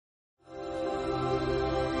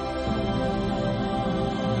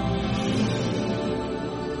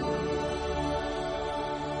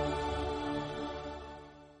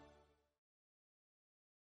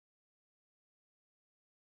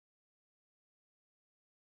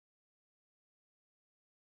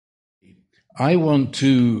I want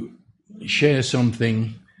to share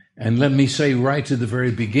something, and let me say right at the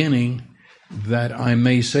very beginning that I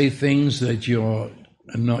may say things that you're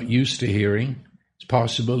not used to hearing. It's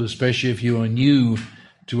possible, especially if you are new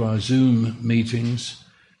to our Zoom meetings.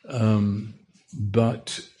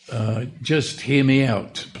 But just hear me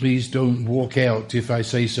out. Please don't walk out if I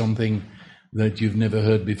say something that you've never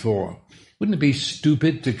heard before. Wouldn't it be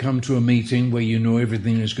stupid to come to a meeting where you know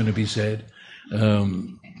everything is going to be said?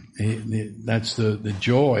 That's the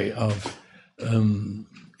joy of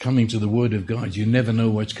coming to the Word of God. You never know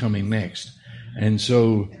what's coming next. And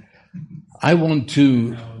so I want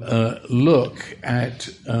to look at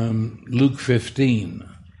Luke 15,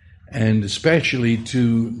 and especially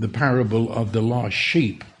to the parable of the lost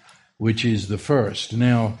sheep, which is the first.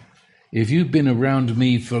 Now, if you've been around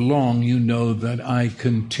me for long, you know that I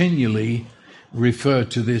continually refer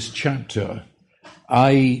to this chapter.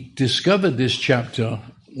 I discovered this chapter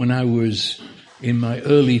when I was in my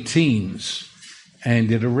early teens,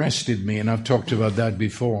 and it arrested me, and I've talked about that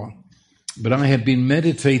before. But I have been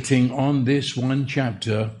meditating on this one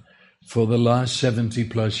chapter for the last 70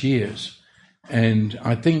 plus years. And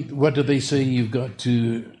I think, what do they say? You've got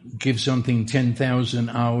to give something 10,000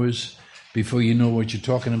 hours before you know what you're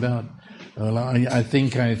talking about. Well, I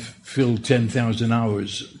think I've filled 10,000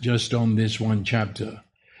 hours just on this one chapter.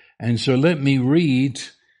 And so let me read,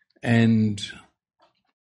 and,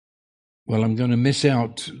 well, I'm going to miss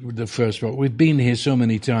out the first part. We've been here so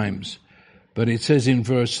many times. But it says in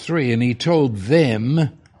verse 3, and he told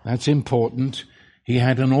them, that's important, he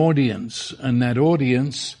had an audience, and that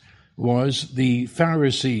audience was the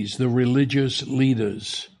Pharisees, the religious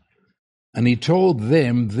leaders. And he told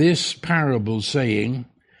them this parable, saying,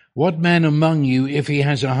 what man among you, if he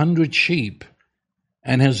has 100 sheep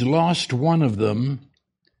and has lost one of them,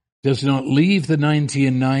 does not leave the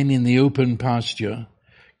 99 in the open pasture,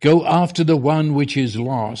 go after the one which is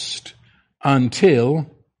lost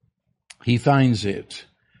until he finds it?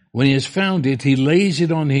 When he has found it, he lays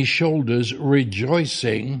it on his shoulders,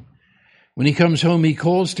 rejoicing. When he comes home, he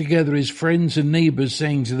calls together his friends and neighbors,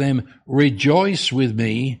 saying to them, rejoice with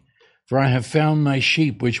me, for I have found my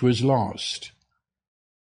sheep which was lost.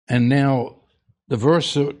 And now, the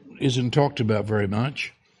verse isn't talked about very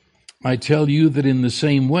much. I tell you that in the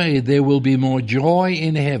same way, there will be more joy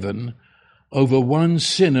in heaven over one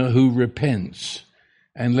sinner who repents.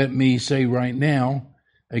 And let me say right now,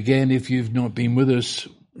 again, if you've not been with us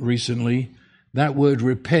recently, that word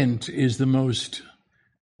repent is the most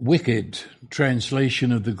wicked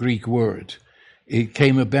translation of the Greek word. It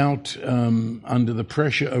came about under the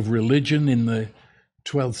pressure of religion in the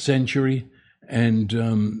 12th century, and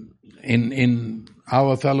in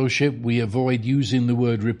our fellowship, we avoid using the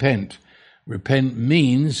word repent. Repent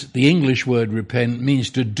means, the English word repent means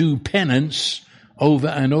to do penance over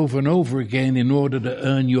and over and over again in order to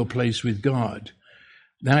earn your place with God.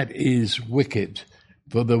 That is wicked.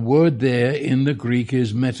 For the word there in the Greek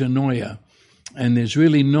is metanoia. And there's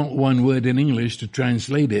really not one word in English to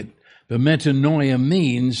translate it. But metanoia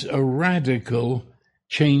means a radical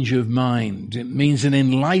change of mind. It means an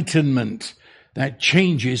enlightenment that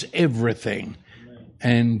changes everything.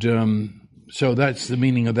 And so that's the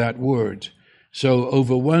meaning of that word. So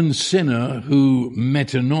over one sinner who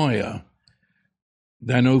metanoia,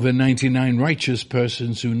 than over 99 righteous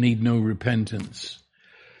persons who need no repentance.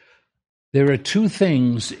 There are two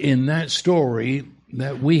things in that story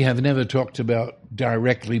that we have never talked about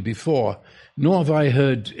directly before, nor have I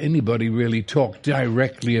heard anybody really talk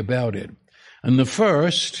directly about it. And the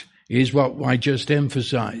first is what I just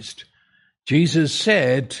emphasized. Jesus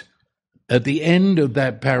said at the end of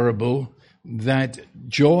that parable that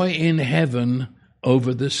joy in heaven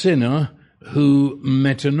over the sinner who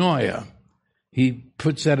metanoia. He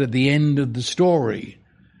puts that at the end of the story.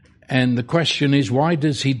 And the question is, why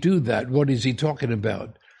does he do that? What is he talking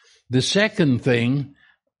about? The second thing,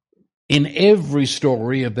 in every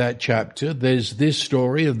story of that chapter, there's this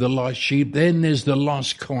story of the lost sheep, then there's the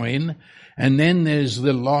lost coin, and then there's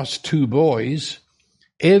the lost two boys.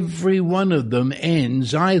 Every one of them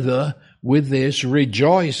ends either with this,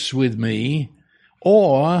 rejoice with me,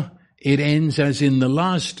 or it ends, as in the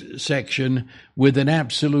last section, with an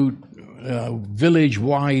absolute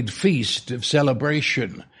village-wide feast of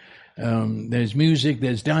celebration. There's music,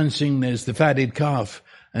 there's dancing, there's the fatted calf,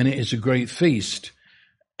 and it is a great feast.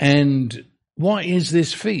 And what is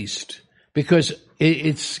this feast? Because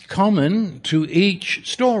it's common to each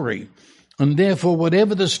story. And therefore,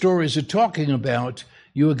 whatever the stories are talking about,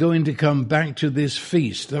 you are going to come back to this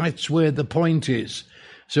feast. That's where the point is.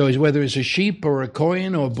 So whether it's a sheep or a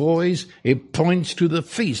coin or boys, it points to the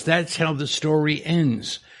feast. That's how the story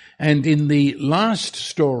ends. And in the last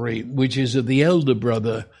story, which is of the elder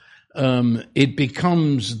brother, it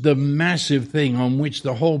becomes the massive thing on which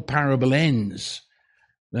the whole parable ends,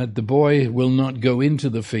 that the boy will not go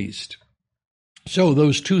into the feast. So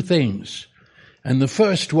those two things. And the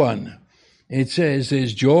first one, it says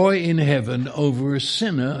there's joy in heaven over a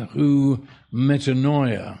sinner who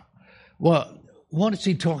metanoia. Well, what is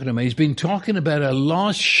he talking about? He's been talking about a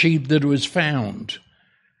lost sheep that was found.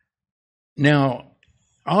 Now,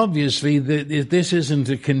 obviously, this isn't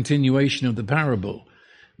a continuation of the parable,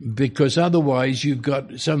 because otherwise you've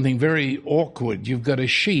got something very awkward. You've got a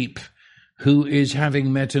sheep who is having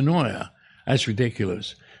metanoia. That's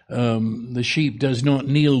ridiculous. The sheep does not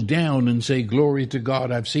kneel down and say, "Glory to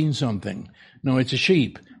God, I've seen something." No, it's a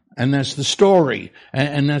sheep. And that's the story.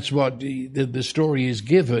 And that's what the story is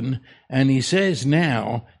given. And he says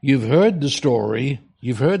now, you've heard the story.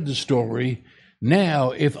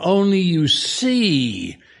 Now, if only you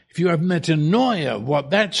see, if you have metanoia, what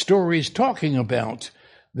that story is talking about,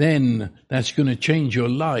 then that's going to change your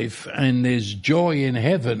life. And there's joy in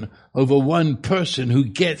heaven over one person who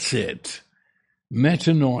gets it.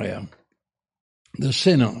 Metanoia. The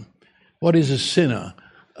sinner. What is a sinner?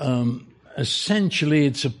 Essentially,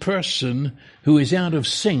 it's a person who is out of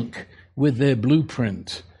sync with their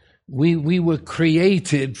blueprint. We were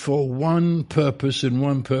created for one purpose and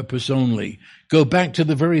one purpose only. Go back to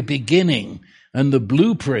the very beginning, and the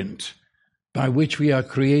blueprint by which we are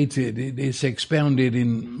created, it is expounded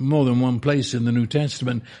in more than one place in the New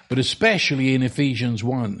Testament, but especially in Ephesians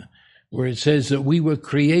 1, where it says that we were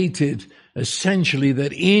created essentially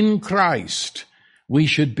that in Christ we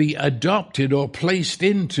should be adopted or placed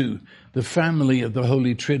into the family of the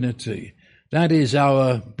Holy Trinity. That is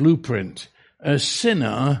our blueprint. A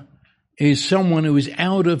sinner is someone who is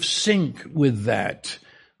out of sync with that.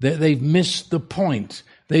 They've missed the point.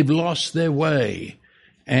 They've lost their way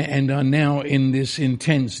and are now in this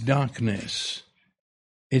intense darkness.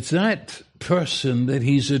 It's that person that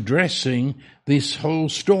he's addressing this whole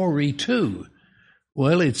story to.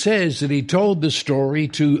 Well, it says that he told the story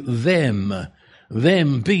to them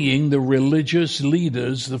being the religious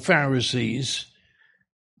leaders, the Pharisees.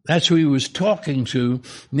 That's who he was talking to.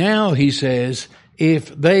 Now he says, if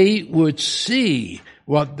they would see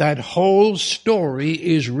what that whole story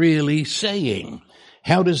is really saying,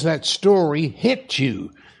 how does that story hit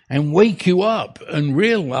you and wake you up and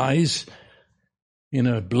realize in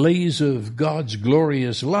a blaze of God's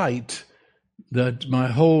glorious light that my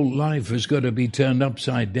whole life has got to be turned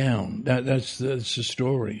upside down. That's the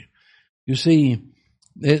story. You see,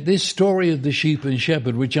 this story of the sheep and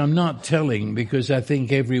shepherd, which I'm not telling because I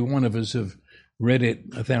think every one of us have read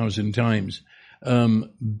it 1,000 times,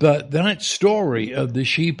 but that story of the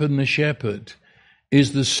sheep and the shepherd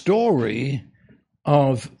is the story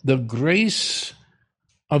of the grace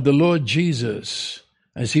of the Lord Jesus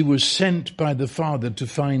as he was sent by the Father to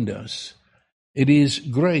find us. It is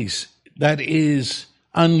grace. That is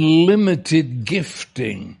unlimited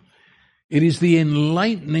gifting. It is the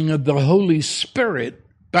enlightening of the Holy Spirit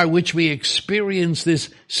by which we experience this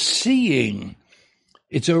seeing.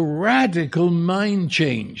 It's a radical mind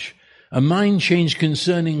change, a mind change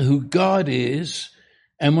concerning who God is.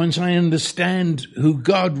 And once I understand who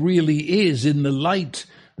God really is in the light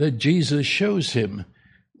that Jesus shows him,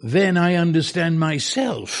 then I understand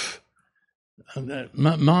myself.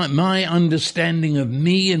 My understanding of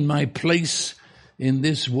me and my place in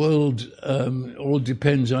this world all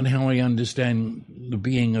depends on how I understand the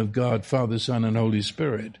being of God, Father, Son, and Holy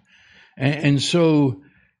Spirit. And so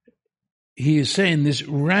he is saying this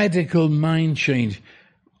radical mind change.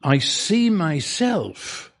 I see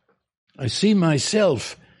myself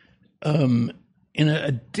in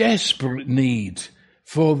a desperate need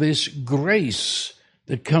for this grace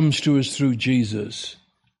that comes to us through Jesus.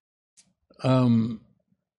 And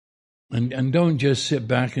don't just sit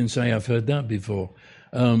back and say, I've heard that before.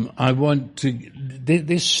 I want to,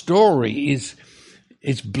 this story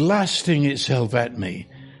it's blasting itself at me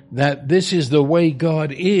that this is the way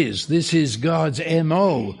God is. This is God's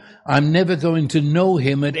MO. I'm never going to know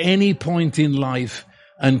him at any point in life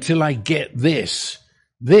until I get this.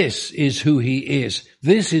 This is who he is.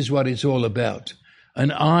 This is what it's all about.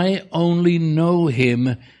 And I only know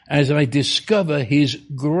him as I discover his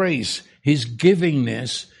grace, his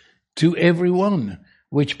givingness to everyone,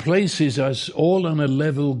 which places us all on a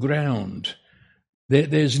level ground.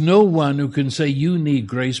 There's no one who can say, you need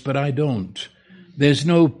grace, but I don't. There's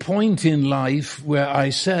no point in life where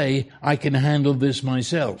I say, I can handle this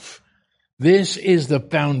myself. This is the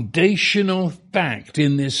foundational fact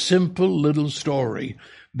in this simple little story.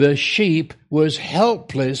 The sheep was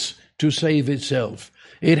helpless to save itself.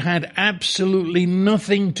 It had absolutely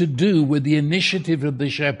nothing to do with the initiative of the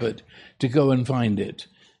shepherd to go and find it.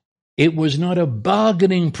 It was not a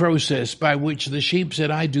bargaining process by which the sheep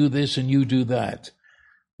said, I do this and you do that.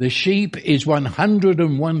 The sheep is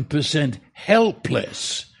 101%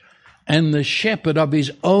 helpless, and the shepherd of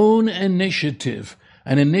his own initiative,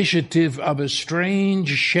 an initiative of a strange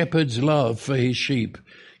shepherd's love for his sheep,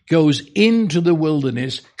 goes into the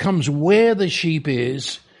wilderness, comes where the sheep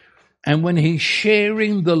is, and when he's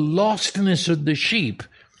sharing the lostness of the sheep,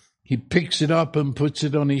 he picks it up and puts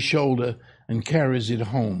it on his shoulder and carries it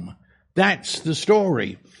home. That's the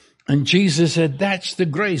story. And Jesus said, that's the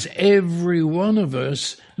grace. Every one of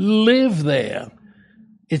us live there.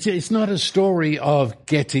 It's not a story of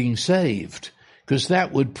getting saved, because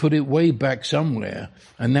that would put it way back somewhere,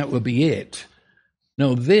 and that would be it.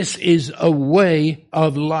 No, this is a way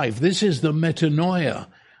of life. This is the metanoia.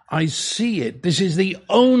 I see it. This is the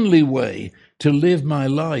only way to live my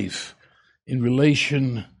life in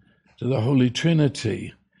relation to the Holy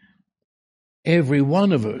Trinity. Every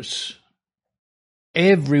one of us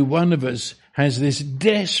has this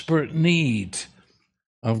desperate need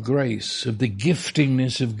of grace, of the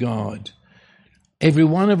giftingness of God. Every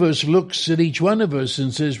one of us looks at each one of us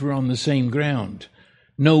and says we're on the same ground.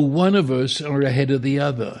 No one of us are ahead of the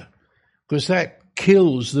other, because that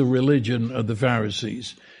kills the religion of the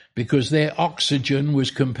Pharisees, because their oxygen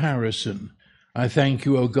was comparison. I thank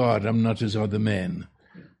you, O God, I'm not as other men.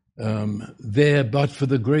 There, but for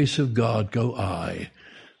the grace of God, go I.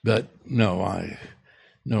 But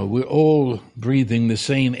no, we're all breathing the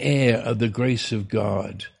same air of the grace of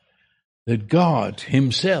God. That God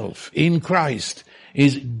himself in Christ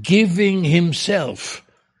is giving himself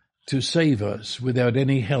to save us without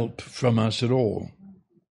any help from us at all.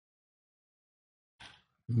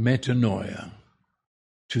 Metanoia.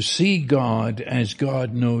 To see God as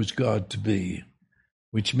God knows God to be,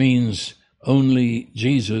 which means only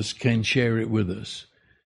Jesus can share it with us.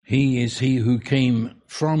 He is he who came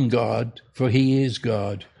from God, for he is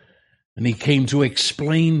God. And he came to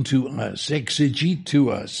explain to us, exegete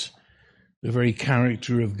to us, the very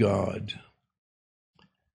character of God.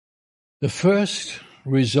 The first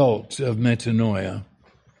result of metanoia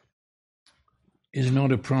is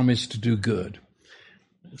not a promise to do good.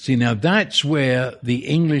 See, now that's where the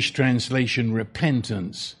English translation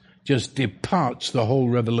repentance just departs the whole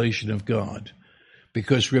revelation of God,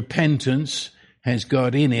 because repentance has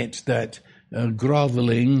got in it that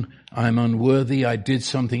groveling, I'm unworthy, I did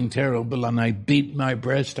something terrible, and I beat my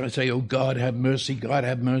breast. I say, oh, God, have mercy, God,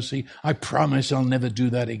 have mercy. I promise I'll never do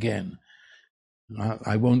that again.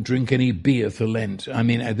 I won't drink any beer for Lent. I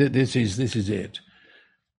mean, this is it.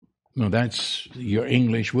 No, that's your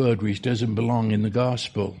English word, which doesn't belong in the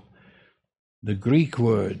gospel. The Greek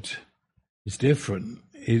word is different.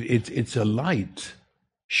 It's a light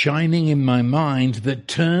shining in my mind that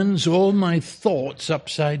turns all my thoughts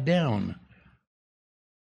upside down.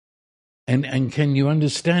 And can you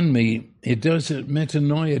understand me?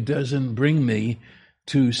 Metanoia doesn't bring me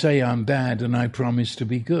to say I'm bad and I promise to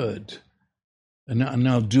be good. And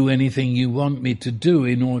I'll do anything you want me to do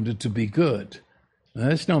in order to be good. Now,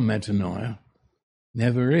 that's not metanoia.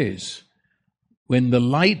 Never is. When the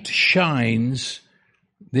light shines,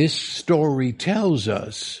 this story tells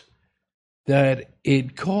us that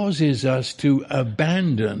it causes us to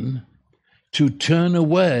abandon, to turn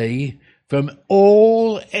away from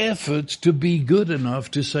all efforts to be good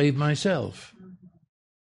enough to save myself.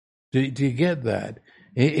 Do you get that?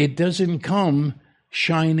 It doesn't come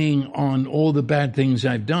shining on all the bad things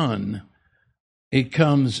I've done. It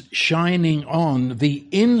comes shining on the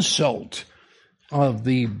insult of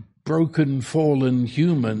the broken, fallen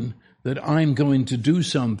human that I'm going to do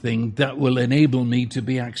something that will enable me to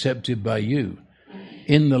be accepted by you.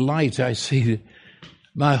 In the light, I see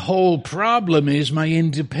my whole problem is my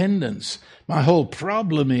independence. My whole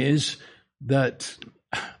problem is that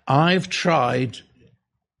I've tried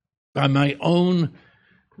by my own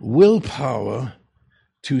willpower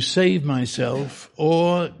to save myself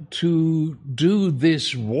or to do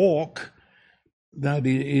this walk that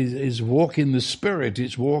is walk in the Spirit,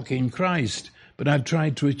 it's walk in Christ, but I've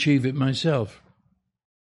tried to achieve it myself.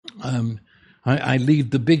 I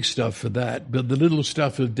leave the big stuff for that, but the little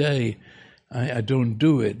stuff of day, I don't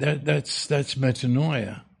do it. That's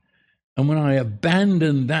metanoia. And when I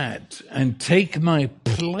abandon that and take my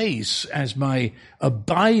place as my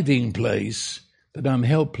abiding place, that I'm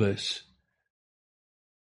helpless,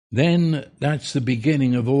 then that's the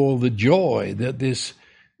beginning of all the joy that this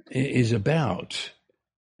is about.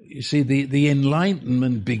 You see, the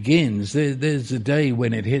enlightenment begins. There's a day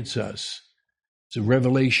when it hits us. It's a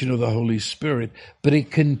revelation of the Holy Spirit, but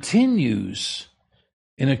it continues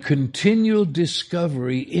in a continual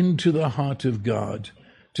discovery into the heart of God,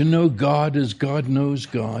 to know God as God knows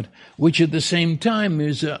God, which at the same time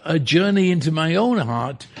is a journey into my own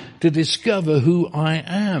heart to discover who I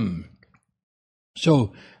am.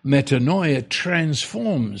 So metanoia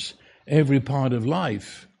transforms every part of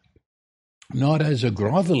life, not as a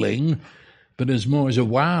groveling, but as more as a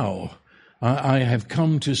wow. I have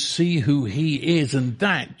come to see who he is, and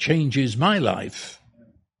that changes my life.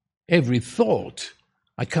 Every thought,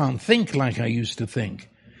 I can't think like I used to think.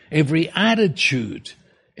 Every attitude,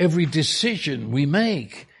 every decision we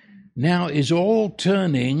make now is all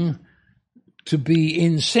turning to be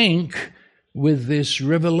in sync with this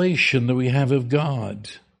revelation that we have of God.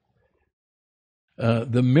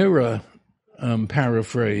 The Mirror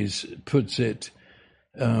paraphrase puts it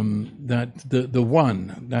that the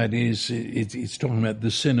one, that is, it's talking about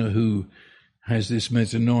the sinner who has this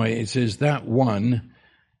metanoia. It says that one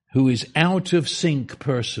who is out of sync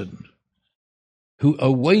person, who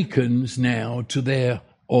awakens now to their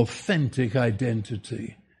authentic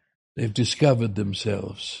identity. They've discovered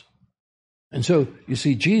themselves. And so, you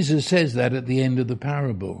see, Jesus says that at the end of the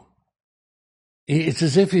parable. It's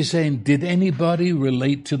as if he's saying, did anybody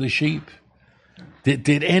relate to the sheep?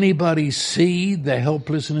 Did anybody see the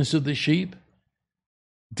helplessness of the sheep?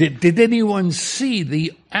 Did anyone see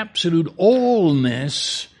the absolute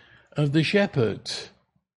allness of the shepherd?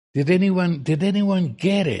 Did anyone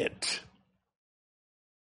get it?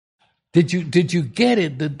 Did you get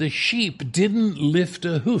it that the sheep didn't lift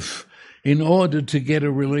a hoof in order to get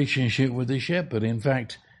a relationship with the shepherd? In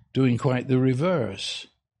fact, doing quite the reverse.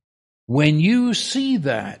 When you see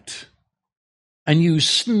that and you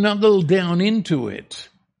snuggle down into it,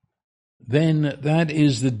 then that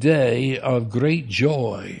is the day of great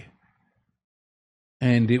joy.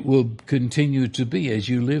 And it will continue to be as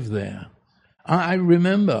you live there. I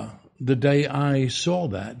remember the day I saw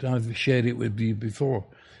that. I've shared it with you before,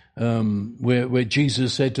 where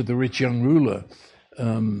Jesus said to the rich young ruler,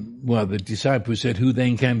 the disciples said, who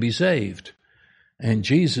then can be saved? And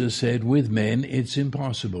Jesus said, with men it's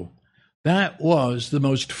impossible. That was the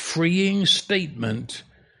most freeing statement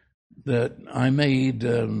that I made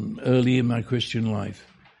early in my Christian life.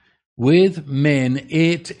 With men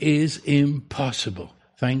it is impossible.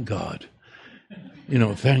 Thank God.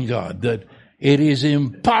 Thank God that it is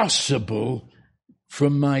impossible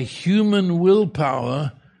from my human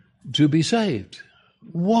willpower to be saved.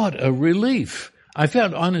 What a relief. I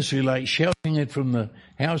felt honestly like shouting it from the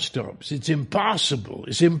housetops. It's impossible.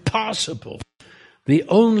 It's impossible. The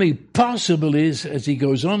only possible is, as he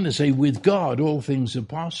goes on to say, with God all things are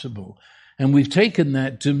possible. And we've taken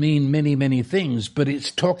that to mean many, many things, but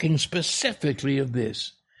it's talking specifically of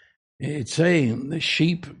this. It's saying the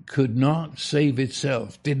sheep could not save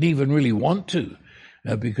itself, didn't even really want to,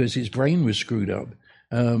 because his brain was screwed up.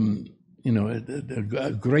 A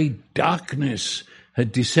great darkness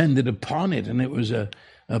had descended upon it, and it was a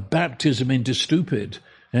baptism into stupid.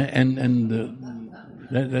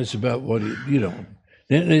 That's about what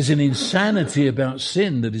there's an insanity about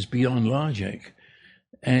sin that is beyond logic.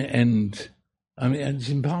 And it's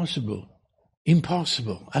impossible.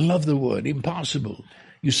 Impossible. I love the word, impossible.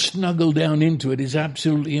 You snuggle down into it. It's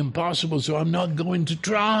absolutely impossible, so I'm not going to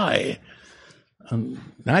try.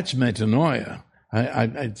 That's metanoia.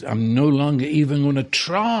 I'm no longer even going to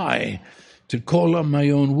try to call on my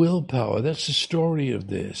own willpower. That's the story of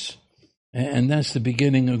this. And that's the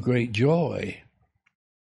beginning of great joy.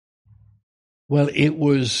 Well, it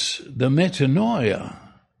was the metanoia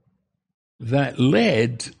that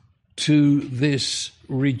led to this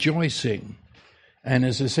rejoicing. And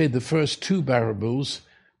as I say, the first two parables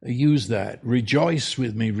use that. Rejoice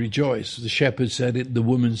with me, rejoice. The shepherd said it, the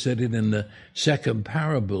woman said it in the second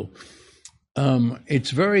parable.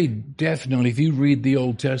 It's very definitely, if you read the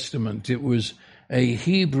Old Testament, it was a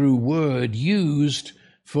Hebrew word used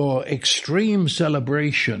for extreme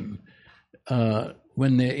celebration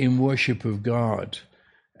when they're in worship of God.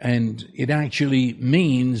 And it actually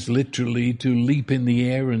means literally to leap in the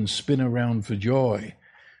air and spin around for joy.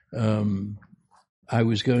 I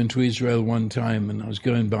was going to Israel one time, and I was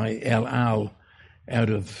going by El Al out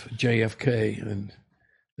of JFK, and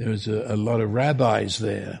there was a lot of rabbis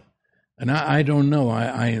there. And I don't know,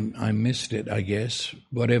 I missed it, I guess,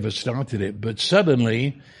 whatever started it. But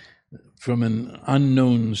suddenly, from an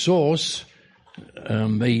unknown source,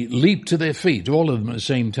 they leaped to their feet, all of them at the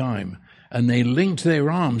same time, and they linked their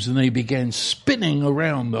arms and they began spinning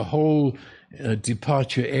around the whole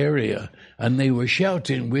departure area, and they were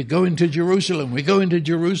shouting, "We're going to Jerusalem, we're going to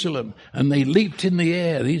Jerusalem." And they leaped in the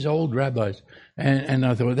air, these old rabbis. And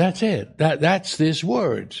I thought, that's it. That's this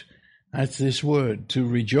word. That's this word, to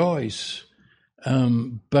rejoice.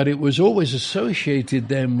 But it was always associated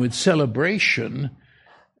then with celebration,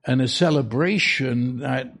 and a celebration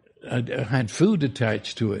that had food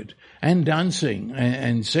attached to it, and dancing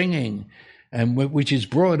and singing, and which is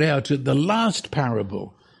brought out at the last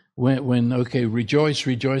parable, when rejoice,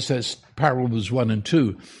 rejoice. That's parables 1 and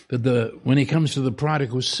 2. But when he comes to the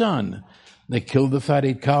prodigal son, they kill the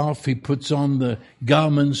fatted calf. He puts on the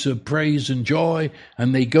garments of praise and joy,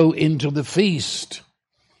 and they go into the feast.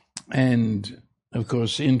 And of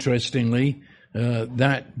course, interestingly,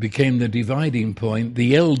 that became the dividing point.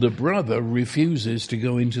 The elder brother refuses to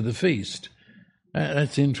go into the feast.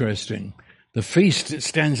 That's interesting. The feast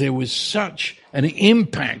stands there with such an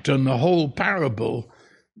impact on the whole parable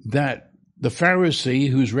that the Pharisee,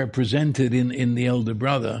 who's represented in the elder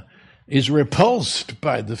brother, is repulsed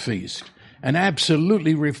by the feast and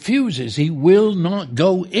absolutely refuses. He will not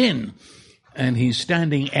go in. And he's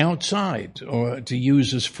standing outside, or to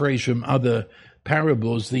use this phrase from other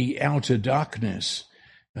parables, the outer darkness.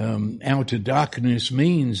 Outer darkness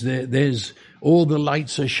means there's all the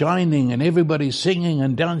lights are shining and everybody's singing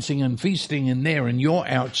and dancing and feasting in there, and you're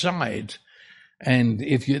outside. And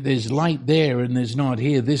if there's light there and there's not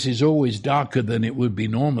here, this is always darker than it would be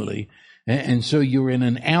normally. And so you're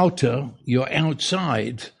in you're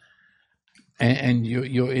outside, and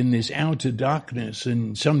you're in this outer darkness.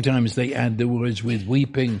 And sometimes they add the words with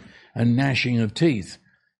weeping and gnashing of teeth,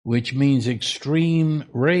 which means extreme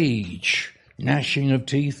rage. Gnashing of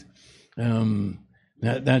teeth,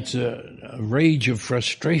 that's a rage of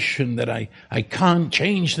frustration that I can't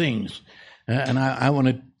change things, and I want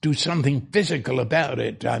to do something physical about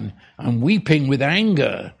it. I'm weeping with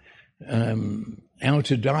anger.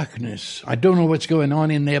 Outer darkness. I don't know what's going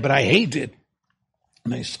on in there, but I hate it,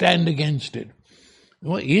 and I stand against it.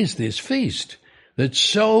 What is this feast that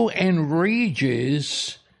so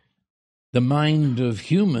enrages the mind of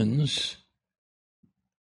humans?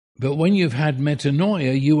 But when you've had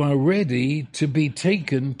metanoia, you are ready to be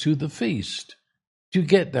taken to the feast. Do you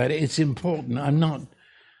get that? It's important. I'm not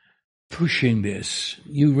pushing this.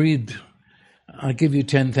 You read, I'll give you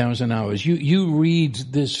 10,000 hours. You read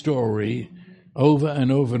this story over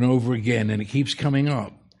and over and over again, and it keeps coming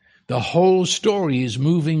up. The whole story is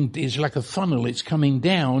moving, is like a funnel. It's coming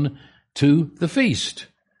down to the feast.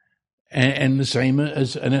 And the same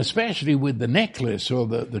and especially with the necklace or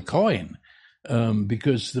the coin.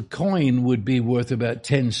 Because the coin would be worth about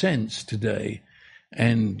 10 cents today,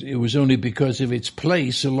 and it was only because of its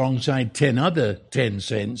place alongside 10 other 10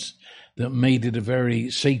 cents that made it a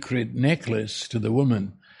very sacred necklace to the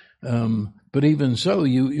woman. But even so,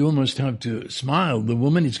 you almost have to smile. The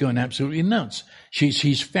woman is going absolutely nuts.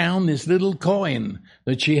 She's found this little coin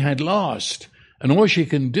that she had lost, and all she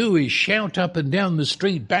can do is shout up and down the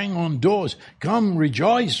street, bang on doors, "Come,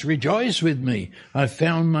 rejoice, rejoice with me. I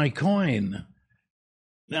found my coin."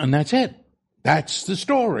 And that's it. That's the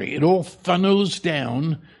story. It all funnels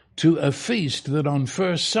down to a feast that on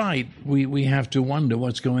first sight we have to wonder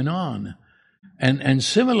what's going on. And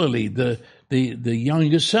similarly, the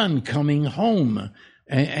younger son coming home,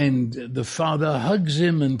 and the father hugs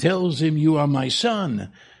him and tells him, "You are my son."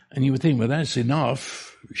 And you would think, well, that's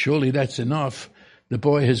enough. Surely that's enough. The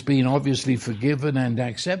boy has been obviously forgiven and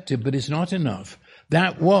accepted, but it's not enough.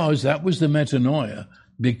 That was the metanoia.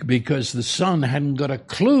 Because the son hadn't got a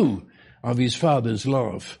clue of his father's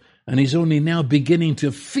love, and he's only now beginning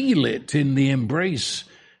to feel it in the embrace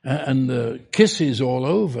and the kisses all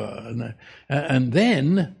over. And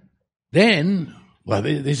then, well,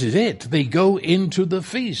 this is it. They go into the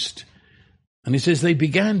feast. And he says they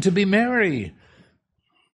began to be merry.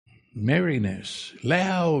 Merriness,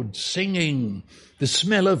 loud singing, the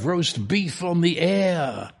smell of roast beef on the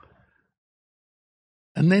air.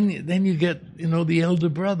 And then you get, the elder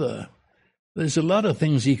brother. There's a lot of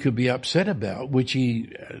things he could be upset about, which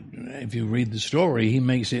if you read the story, he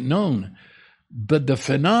makes it known. But the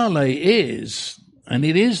finale is, and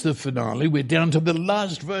it is the finale, we're down to the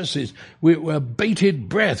last verses. We're bated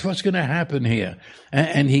breath. What's going to happen here?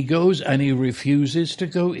 And he goes and he refuses to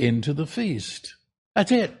go into the feast.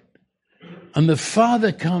 That's it. And the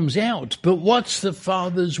father comes out. But what's the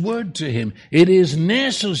father's word to him? It is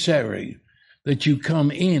necessary that you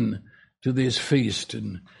come in to this feast.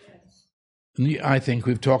 And I think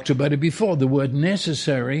we've talked about it before. The word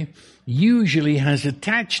necessary usually has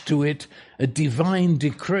attached to it a divine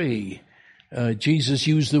decree. Jesus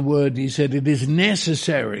used the word, he said, it is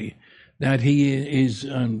necessary that he is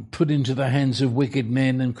put into the hands of wicked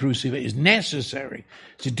men and crucified. It's necessary.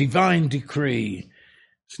 It's a divine decree.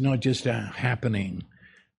 It's not just a happening.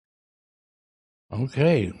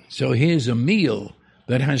 Okay, so here's a meal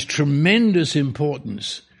that has tremendous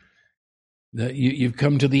importance. That you've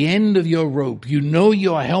come to the end of your rope. You know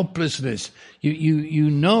your helplessness.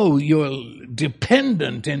 You know you're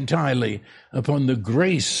dependent entirely upon the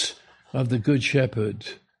grace of the Good Shepherd.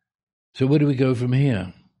 So where do we go from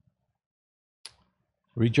here?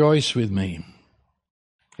 Rejoice with me.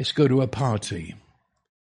 Let's go to a party.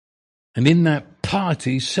 And in that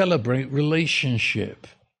party, celebrate relationship,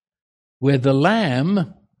 where the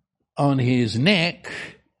lamb on his neck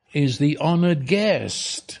is the honored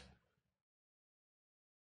guest.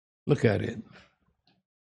 Look at it.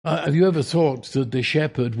 Have you ever thought that the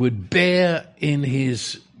shepherd would bear in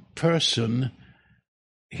his person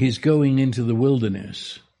his going into the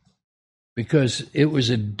wilderness? Because it was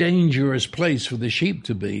a dangerous place for the sheep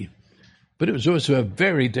to be, but it was also a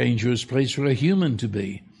very dangerous place for a human to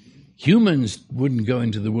be. Humans wouldn't go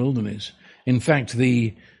into the wilderness. In fact,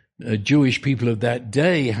 the Jewish people of that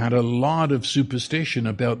day had a lot of superstition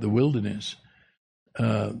about the wilderness.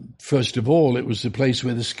 First of all, it was the place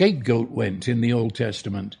where the scapegoat went in the Old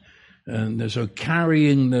Testament. And so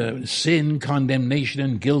carrying the sin, condemnation,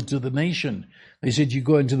 and guilt of the nation. They said, you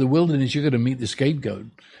go into the wilderness, you're going to meet the scapegoat.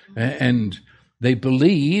 And they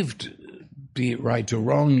believed, be it right or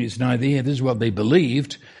wrong, it's neither here, this is what they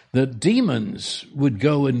believed, that demons would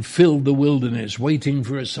go and fill the wilderness, waiting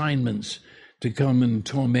for assignments to come and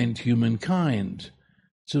torment humankind.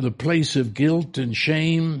 So the place of guilt and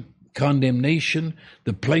shame, condemnation,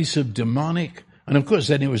 the place of demonic, and of course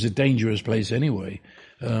then it was a dangerous place anyway,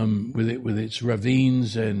 with its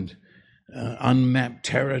ravines and unmapped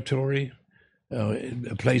territory,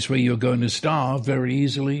 a place where you're going to starve very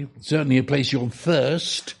easily, certainly a place you'll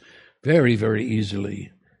thirst very, very easily,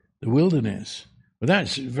 the wilderness. But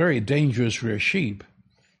that's very dangerous for a sheep,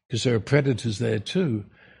 because there are predators there too.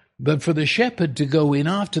 But for the shepherd to go in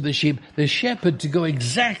after the shepherd to go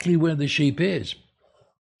exactly where the sheep is,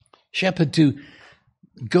 shepherd to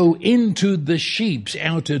go into the sheep's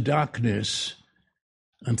outer darkness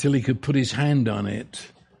until he could put his hand on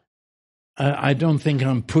it. I don't think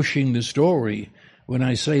I'm pushing the story when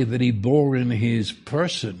I say that he bore in his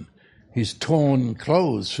person his torn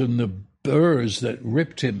clothes from the burrs that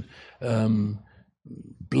ripped him,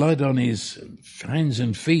 blood on his hands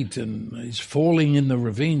and feet, and he's falling in the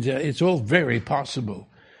ravines. It's all very possible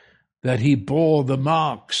that he bore the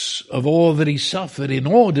marks of all that he suffered in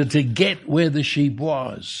order to get where the sheep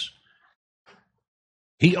was.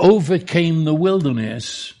 He overcame the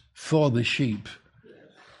wilderness for the sheep,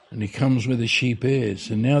 and he comes where the sheep is.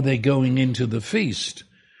 And now they're going into the feast,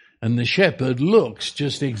 and the shepherd looks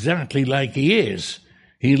just exactly like he is.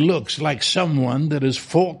 He looks like someone that has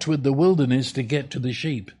fought with the wilderness to get to the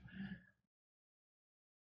sheep.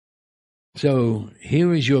 So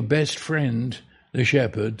here is your best friend, the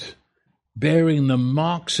shepherd, bearing the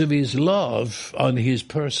marks of his love on his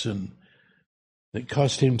person that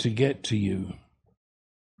cost him to get to you.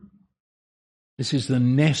 This is the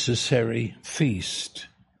necessary feast.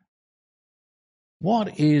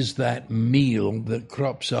 What is that meal that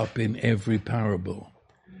crops up in every parable?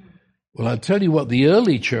 Well, I'll tell you what the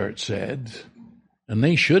early church said, and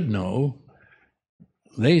they should know.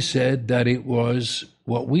 They said that it was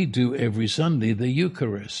what we do every Sunday, the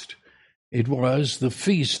Eucharist. It was the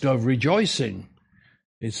feast of rejoicing.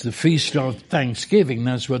 It's the feast of thanksgiving.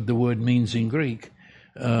 That's what the word means in Greek,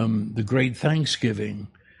 the great thanksgiving.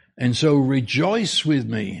 And so rejoice with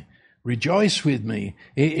me. Rejoice with me.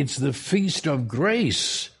 It's the feast of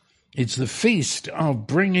grace. It's the feast of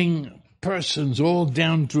bringing persons all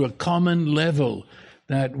down to a common level,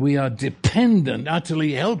 that we are dependent,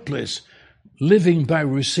 utterly helpless, living by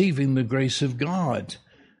receiving the grace of God.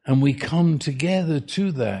 And we come together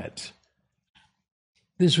to that.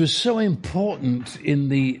 This was so important in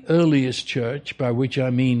the earliest church, by which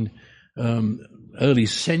I mean early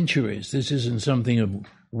centuries. This isn't something of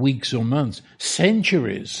weeks or months,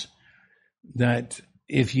 centuries, that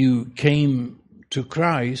if you came to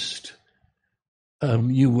Christ,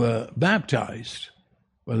 you were baptized.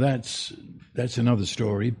 Well, that's another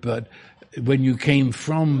story. But when you came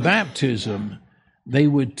from baptism, they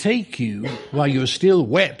would take you, while you're still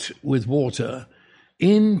wet with water,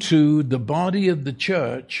 into the body of the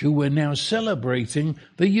church, who were now celebrating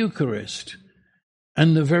the Eucharist.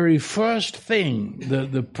 And the very first thing,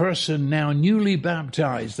 the person now newly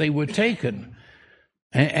baptized, they were taken.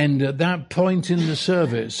 And at that point in the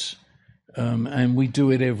service, and we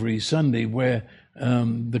do it every Sunday, where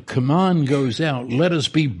the command goes out, let us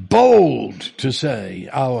be bold to say,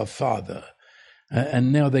 our Father.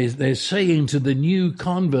 And now they're saying to the new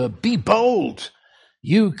convert, be bold.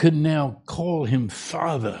 You can now call him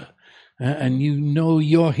Father. And you know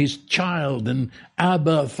you're his child, and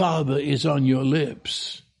Abba, Father, is on your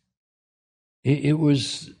lips. It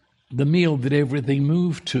was the meal that everything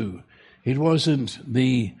moved to. It wasn't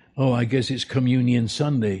I guess it's Communion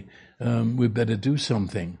Sunday, we better do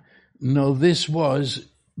something. No, this was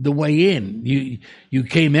the way in. You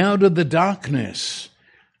came out of the darkness,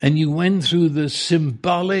 and you went through the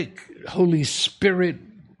symbolic Holy Spirit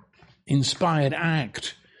inspired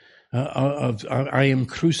act of I am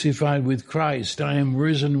crucified with Christ, I am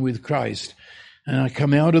risen with Christ. And I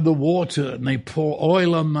come out of the water, and they pour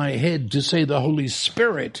oil on my head to say the Holy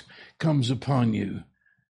Spirit comes upon you.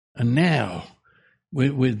 And now,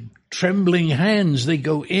 with trembling hands, they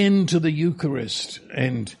go into the Eucharist.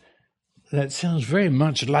 And that sounds very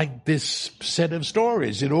much like this set of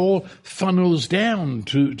stories. It all funnels down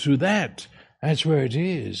to that. That's where it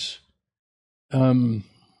is. And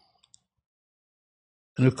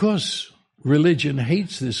of course, religion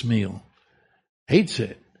hates this meal, hates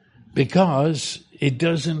it, because it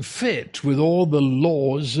doesn't fit with all the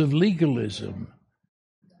laws of legalism.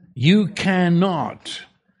 You cannot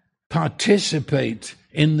participate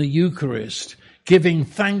in the Eucharist, giving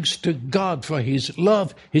thanks to God for his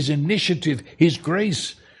love, his initiative, his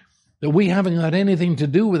grace, that we haven't got anything to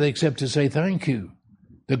do with except to say thank you.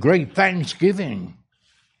 The great thanksgiving.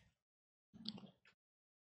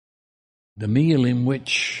 The meal in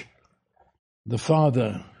which the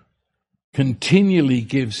Father continually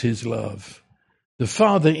gives his love. The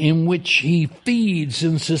Father in which he feeds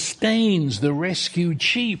and sustains the rescued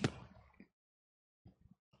sheep.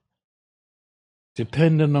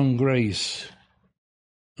 Dependent on grace.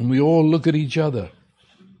 And we all look at each other.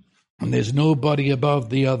 And there's nobody above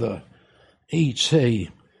the other. Each say,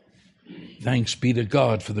 thanks be to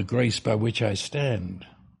God for the grace by which I stand.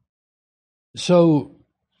 So,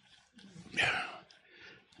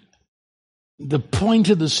 the point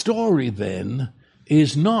of the story then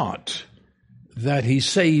is not that he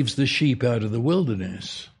saves the sheep out of the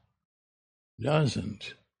wilderness. It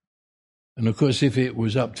doesn't. And of course, if it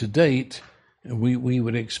was up to date, we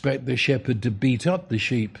would expect the shepherd to beat up the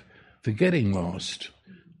sheep for getting lost.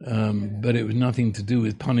 But it was nothing to do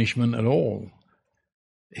with punishment at all.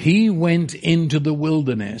 He went into the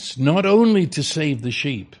wilderness not only to save the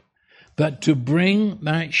sheep, but to bring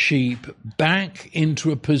that sheep back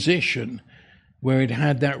into a position where it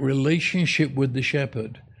had that relationship with the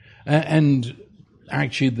shepherd. And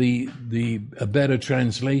actually a better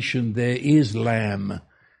translation there is lamb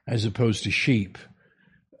as opposed to sheep.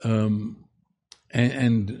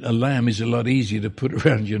 And a lamb is a lot easier to put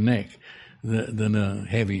around your neck than a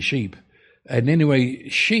heavy sheep. And anyway,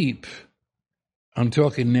 sheep, I'm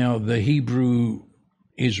talking now the Hebrew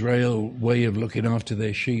Israel way of looking after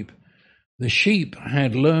their sheep. The sheep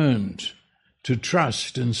had learned to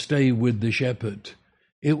trust and stay with the shepherd.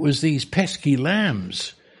 It was these pesky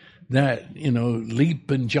lambs that, leap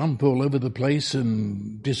and jump all over the place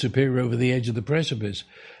and disappear over the edge of the precipice.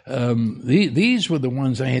 These were the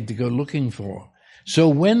ones I had to go looking for. So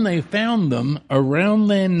when they found them, around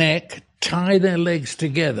their neck, tie their legs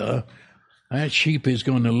together, that sheep is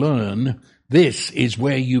going to learn this is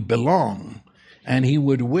where you belong. And he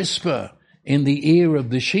would whisper in the ear of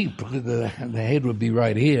the sheep, the head would be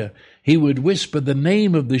right here, he would whisper the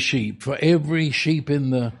name of the sheep, for every sheep in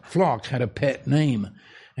the flock had a pet name.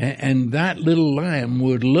 And that little lamb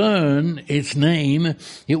would learn its name.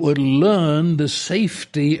 It would learn the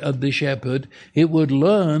safety of the shepherd. It would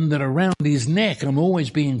learn that around his neck I'm always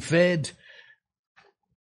being fed.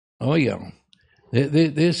 Oh yeah.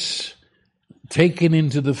 This taken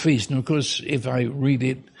into the feast. And of course, if I read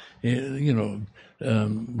it,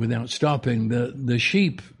 without stopping, the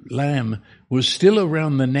sheep, lamb, was still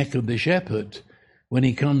around the neck of the shepherd when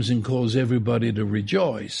he comes and calls everybody to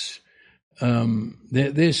rejoice.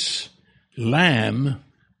 This lamb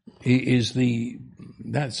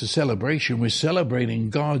that's a celebration. We're celebrating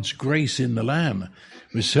God's grace in the lamb.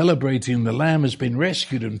 We're celebrating the lamb has been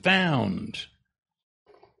rescued and found.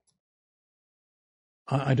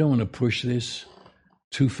 I don't want to push this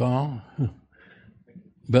too far,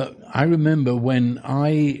 but I remember when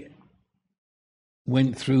I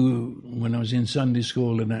went through, when I was in Sunday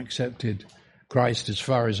school and accepted Christ as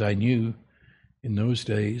far as I knew in those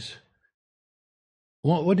days,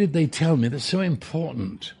 what did they tell me? That's so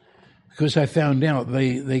important, because I found out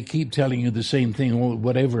they keep telling you the same thing,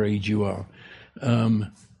 whatever age you are.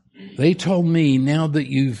 They told me, now that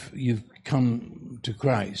you've come to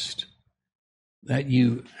Christ, that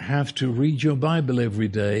you have to read your Bible every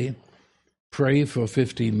day, pray for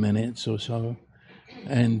 15 minutes or so,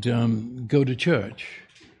 and go to church.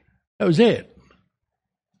 That was it.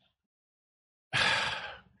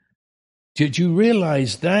 Did you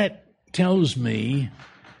realize that tells me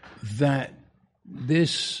that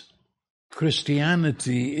this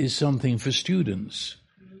Christianity is something for students?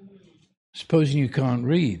 Supposing you can't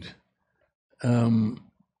read. I'm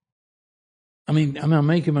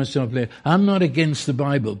making myself clear. I'm not against the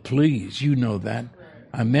Bible, please. You know that.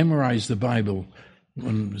 I memorized the Bible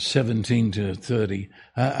when 17 to 30.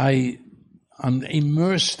 I'm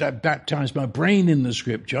immersed, I baptized my brain in the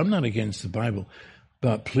Scripture. I'm not against the Bible.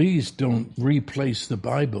 But please don't replace the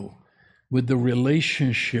Bible with the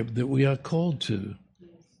relationship that we are called to.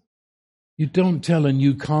 You don't tell a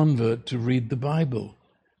new convert to read the Bible.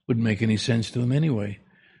 Wouldn't make any sense to them anyway,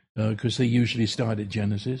 because they usually start at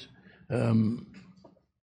Genesis.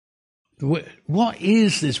 What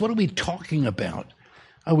is this? What are we talking about?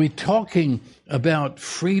 Are we talking about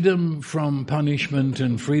freedom from punishment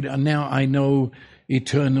and freedom? And now I know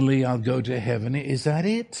eternally I'll go to heaven. Is that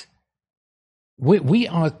it? We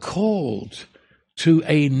are called to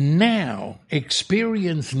a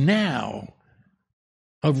experience now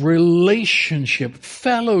of relationship,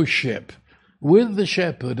 fellowship with the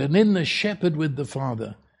shepherd, and in the shepherd with the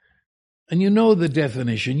Father. And you know the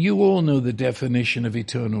definition. You all know the definition of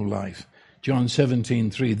eternal life. John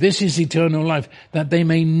 17:3. This is eternal life, that they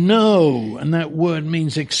may know, and that word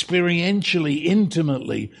means experientially,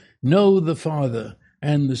 intimately, know the Father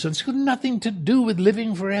and the Son. It's got nothing to do with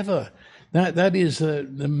living forever. That is the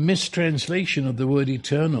mistranslation of the word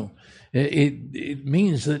eternal. It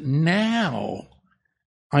means that now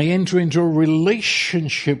I enter into a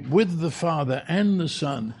relationship with the Father and the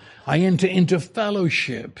Son. I enter into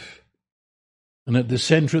fellowship. And at the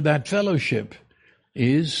center of that fellowship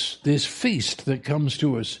is this feast that comes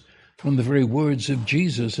to us from the very words of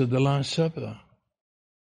Jesus at the Last Supper.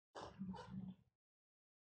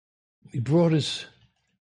 He brought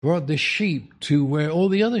the sheep to where all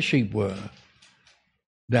the other sheep were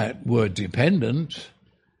that were dependent.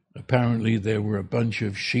 Apparently there were a bunch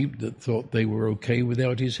of sheep that thought they were okay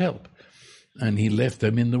without his help, and he left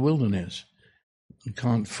them in the wilderness. You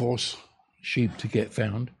can't force sheep to get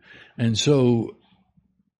found. And so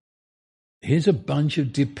here's a bunch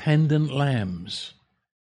of dependent lambs.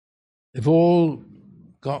 They've all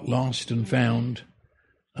got lost and found,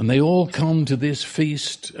 and they all come to this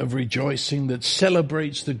feast of rejoicing that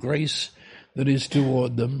celebrates the grace that is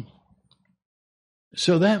toward them.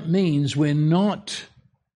 So that means we're not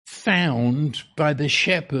found by the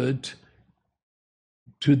shepherd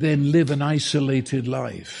to then live an isolated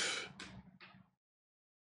life.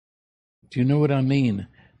 Do you know what I mean?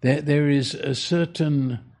 There is a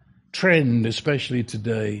certain trend, especially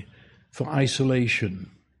today, for isolation.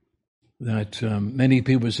 That many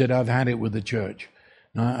people said, I've had it with the church.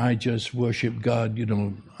 I just worship God,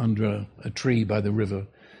 under a tree by the river.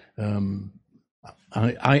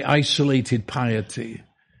 I isolated piety.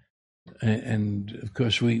 And of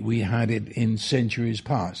course, we had it in centuries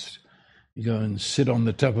past. You go and sit on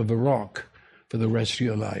the top of a rock for the rest of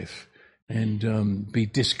your life and be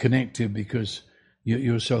disconnected because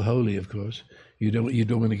you're so holy, of course. You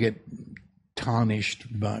don't want to get tarnished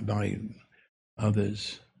by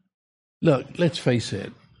others. Look, let's face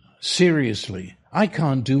it. Seriously, I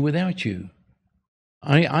can't do without you.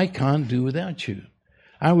 I can't do without you.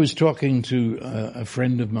 I was talking to a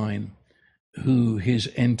friend of mine who his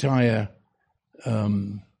entire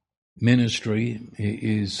ministry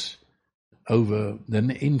is over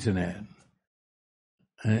the internet.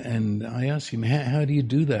 And I asked him, how do you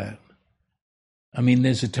do that? I mean,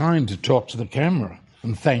 there's a time to talk to the camera,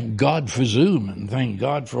 and thank God for Zoom, and thank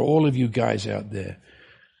God for all of you guys out there.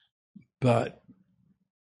 But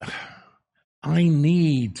I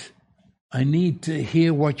need to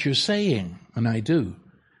hear what you're saying, and I do.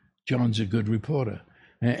 John's a good reporter,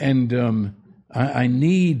 and I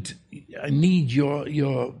need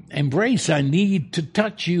your embrace. I need to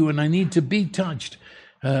touch you, and I need to be touched.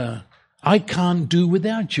 I can't do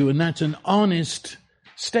without you, and that's an honest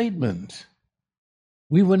statement.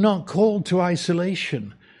 We were not called to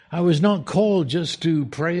isolation. I was not called just to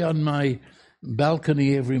pray on my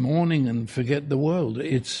balcony every morning and forget the world.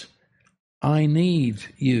 It's, I need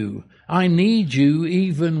you. I need you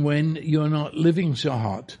even when you're not living so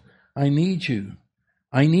hot. I need you.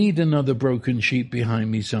 I need another broken sheep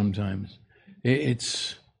behind me sometimes.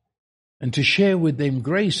 And to share with them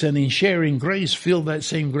grace, and in sharing grace, feel that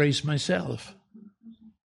same grace myself.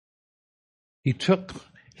 He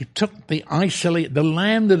He took the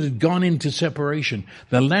lamb that had gone into separation,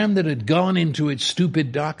 the lamb that had gone into its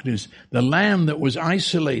stupid darkness, the lamb that was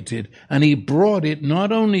isolated, and he brought it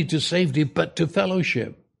not only to safety, but to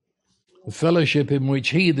fellowship. A fellowship in which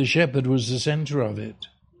he, the shepherd, was the center of it.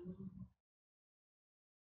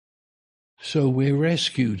 So we're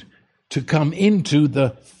rescued to come into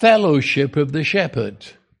the fellowship of the shepherd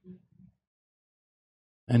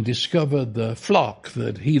and discover the flock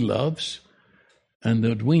that he loves and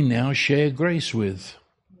that we now share grace with.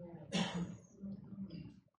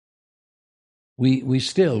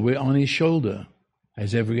 We're on his shoulder,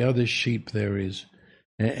 as every other sheep there is,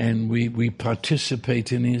 and we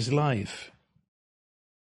participate in his life.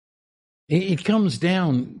 It comes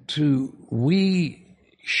down to we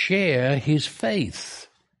share his faith.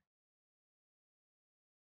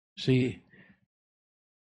 See,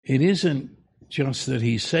 it isn't just that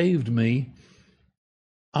he saved me.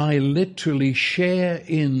 I literally share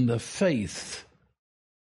in the faith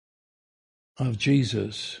of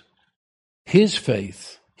Jesus. His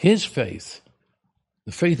faith,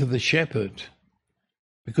 the faith of the shepherd.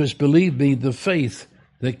 Because believe me, the faith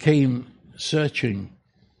that came searching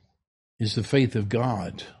is the faith of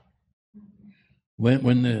God.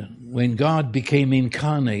 When God became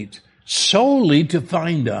incarnate solely to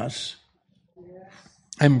find us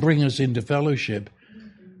and bring us into fellowship,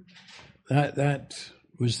 that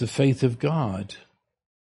was the faith of God.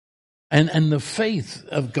 And the faith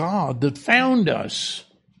of God that found us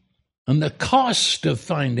and the cost of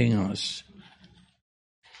finding us.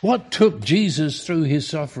 What took Jesus through his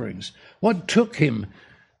sufferings? What took him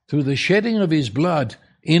through the shedding of his blood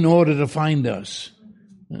in order to find us?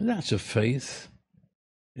 And that's a faith.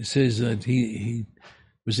 It says that he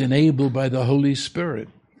was enabled by the Holy Spirit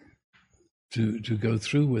to go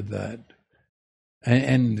through with that.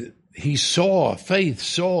 And he faith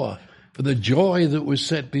saw, for the joy that was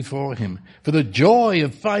set before him, for the joy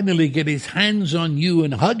of finally getting his hands on you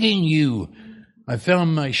and hugging you. I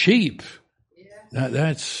found my sheep.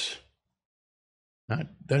 That's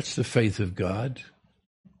the faith of God,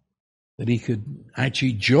 that he could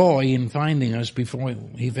actually joy in finding us before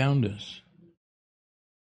he found us.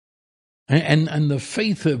 And the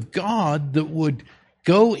faith of God that would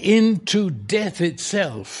go into death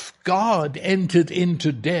itself. God entered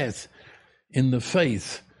into death in the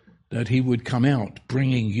faith that he would come out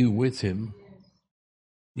bringing you with him.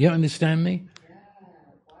 You understand me?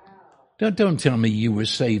 Don't tell me you were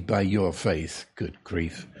saved by your faith. Good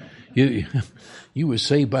grief. You were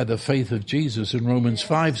saved by the faith of Jesus, and Romans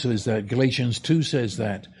 5 says that. Galatians 2 says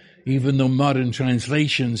that. Even though modern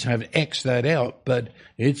translations have X'd that out, but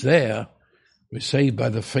it's there. We're saved by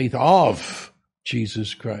the faith of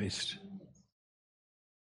Jesus Christ.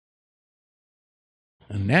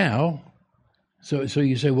 And now, so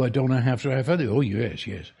you say, well, don't I have to have faith? Oh, yes.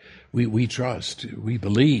 We trust, we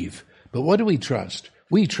believe. But what do we trust?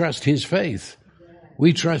 We trust his faith.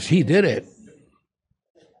 We trust he did it.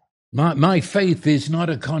 My faith is not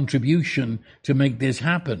a contribution to make this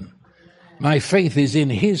happen. My faith is in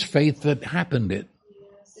his faith that happened it.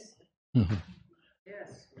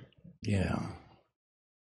 Yeah.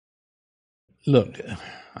 Look,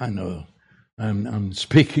 I know I'm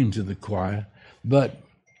speaking to the choir, but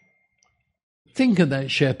think of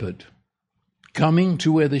that shepherd coming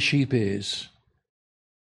to where the sheep is.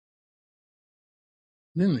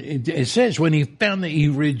 Then it says when he found that he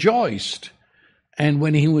rejoiced, and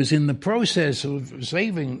when he was in the process of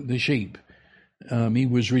saving the sheep, he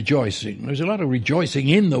was rejoicing. There's a lot of rejoicing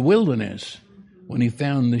in the wilderness when he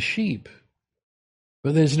found the sheep.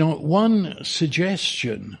 But there's not one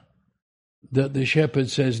suggestion that the shepherd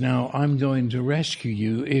says, now I'm going to rescue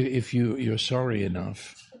you if you're sorry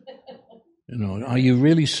enough. You know, are you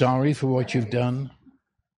really sorry for what you've done?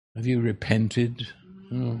 Have you repented?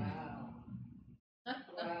 Oh.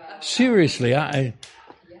 Seriously, I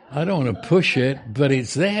don't want to push it, but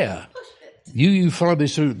it's there. You follow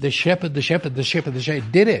this through. The shepherd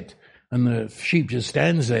did it. And the sheep just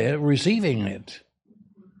stands there receiving it.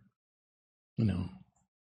 You know.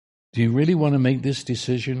 Do you really want to make this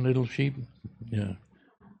decision, little sheep? Yeah.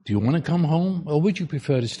 Do you want to come home, or would you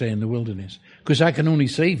prefer to stay in the wilderness? Because I can only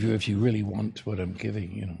save you if you really want what I'm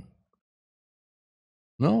giving, you know.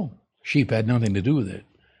 No, sheep had nothing to do with it.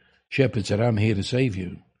 Shepherd said, I'm here to save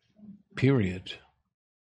you. Period.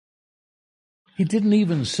 He didn't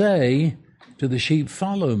even say to the sheep,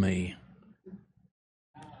 follow me.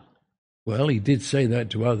 Well, he did say that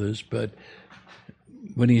to others, but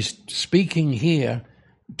when he's speaking here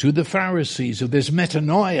to the Pharisees of this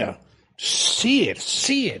metanoia, see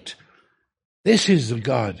it. This is the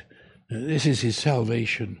God. This is his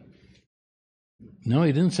salvation. No,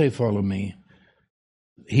 he didn't say follow me.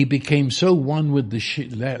 he became so one with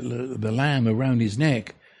the lamb around his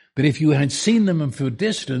neck, but if you had seen them from a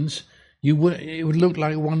distance, it would look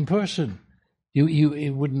like one person.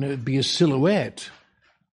 It wouldn't be a silhouette.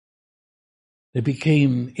 They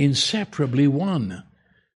became inseparably one.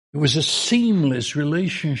 It was a seamless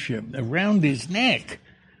relationship around his neck.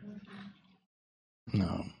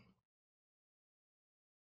 No.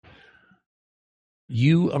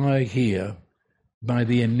 You are here by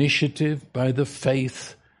the initiative, by the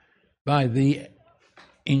faith, by the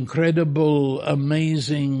incredible,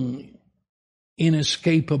 amazing,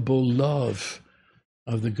 inescapable love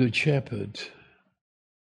of the Good Shepherd.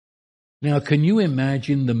 Now, can you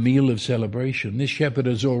imagine the meal of celebration? This shepherd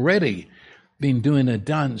has already been doing a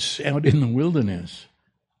dance out in the wilderness.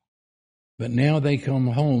 But now they come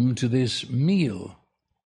home to this meal.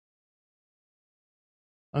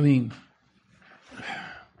 I mean,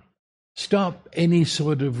 stop any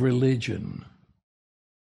sort of religion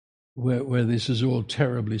where this is all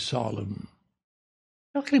terribly solemn.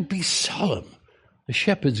 How can it be solemn? The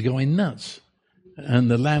shepherd's going nuts.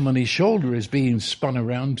 And the lamb on his shoulder is being spun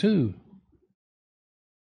around too.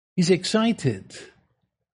 He's excited.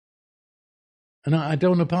 And I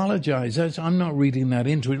don't apologize. I'm not reading that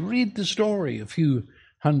into it. Read the story a few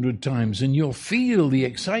hundred times and you'll feel the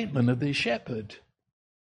excitement of this shepherd.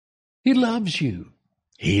 He loves you.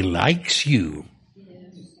 He likes you.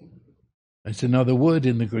 That's another word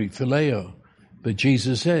in the Greek, phileo. But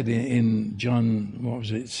Jesus said in John,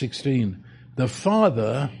 16, the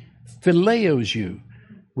Father phileos you,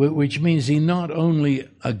 which means he not only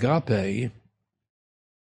agape,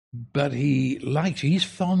 but he likes you. He's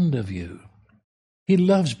fond of you. He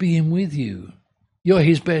loves being with you. You're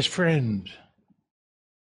his best friend.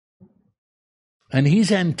 And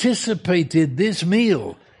he's anticipated this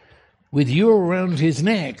meal with you around his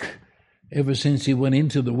neck ever since he went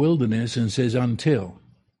into the wilderness and says, until.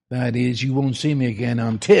 That is, you won't see me again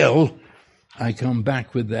until I come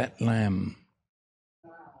back with that lamb.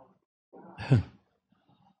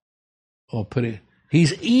 Or put it,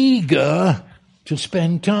 he's eager to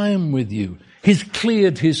spend time with you. He's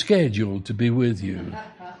cleared his schedule to be with you.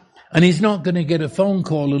 And he's not going to get a phone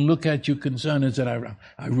call and look at you concerned and say,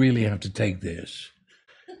 I really have to take this.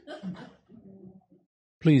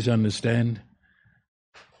 Please understand.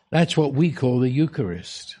 That's what we call the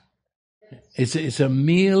Eucharist. It's a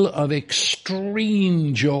meal of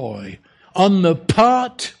extreme joy on the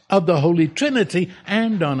part of the Holy Trinity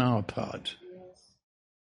and on our part.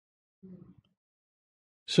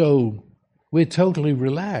 So we're totally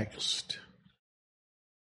relaxed.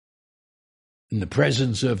 In the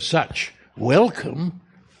presence of such welcome,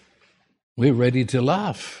 we're ready to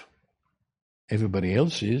laugh. Everybody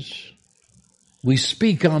else is. We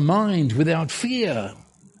speak our mind without fear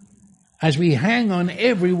as we hang on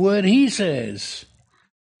every word he says.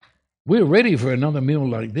 We're ready for another meal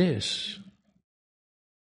like this.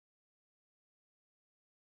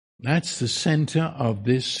 That's the center of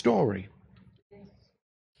this story.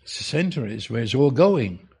 The center is where it's all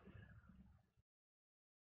going.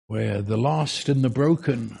 Where the lost and the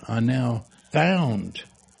broken are now found.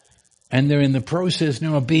 And they're in the process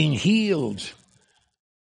now of being healed.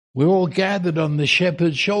 We're all gathered on the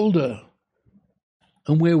shepherd's shoulder.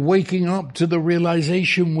 And we're waking up to the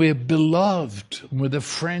realization we're beloved. And we're the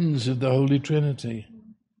friends of the Holy Trinity.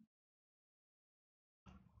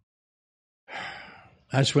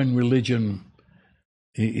 That's when religion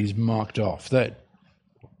is marked off. That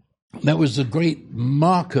was the great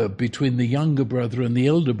marker between the younger brother and the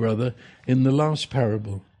elder brother in the last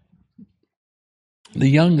parable. The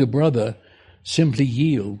younger brother simply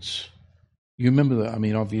yields. You remember that? I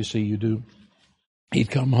mean, obviously you do. He'd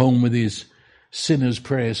come home with his sinner's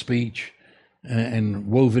prayer speech and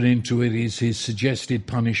woven into it is his suggested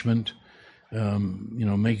punishment.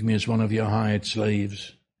 Make me as one of your hired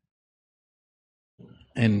slaves.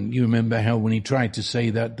 And you remember how when he tried to say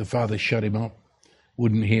that, the father shut him up.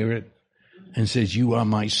 Wouldn't hear it, and says, you are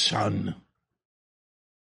my son.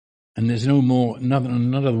 And there's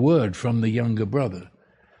another word from the younger brother.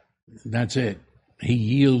 That's it. He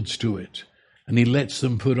yields to it. And he lets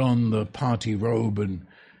them put on the party robe and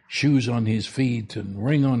shoes on his feet and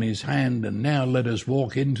ring on his hand, and now let us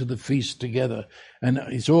walk into the feast together. And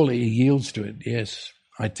it's all, he yields to it. Yes,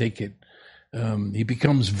 I take it. He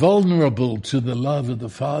becomes vulnerable to the love of the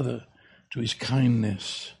Father, to his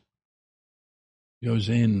kindness. Goes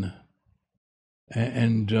in,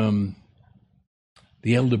 and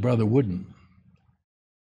the elder brother wouldn't.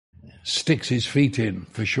 Sticks his feet in,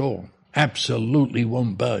 for sure. Absolutely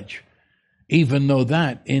won't budge. Even though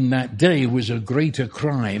that, in that day, was a greater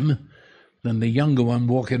crime than the younger one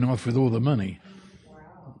walking off with all the money.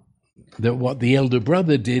 that what the elder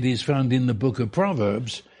brother did is found in the book of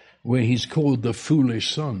Proverbs, where he's called the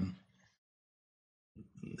foolish son.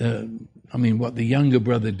 What the younger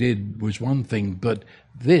brother did was one thing, but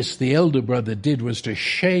this, the elder brother did, was to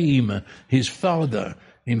shame his father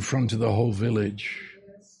in front of the whole village.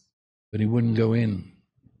 But he wouldn't go in.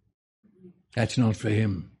 That's not for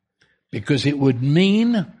him. Because it would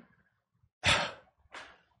mean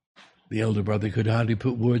the elder brother could hardly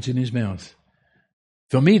put words in his mouth.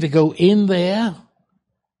 For me to go in there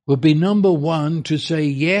would be, number one, to say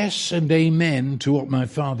yes and amen to what my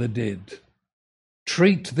father did.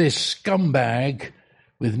 Treat this scumbag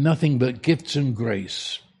with nothing but gifts and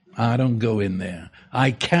grace. I don't go in there.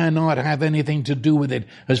 I cannot have anything to do with it.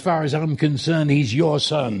 As far as I'm concerned, he's your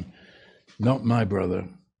son, not my brother.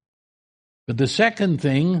 But the second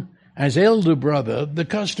thing, as elder brother, the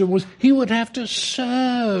custom was he would have to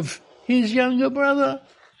serve his younger brother.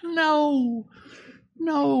 No.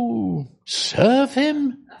 Serve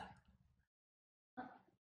him?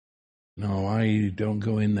 No, I don't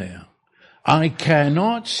go in there. I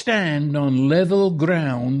cannot stand on level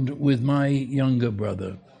ground with my younger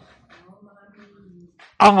brother.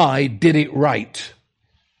 I did it right.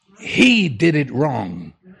 He did it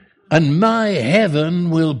wrong. And my heaven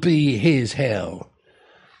will be his hell.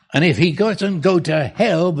 And if he doesn't go to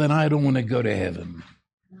hell, then I don't want to go to heaven.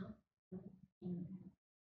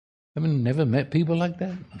 I've never met people like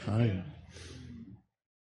that.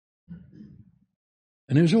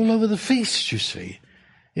 And it was all over the feast, you see.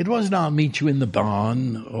 It wasn't, I'll meet you in the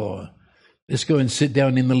barn, or let's go and sit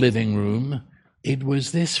down in the living room. It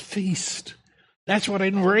was this feast. That's what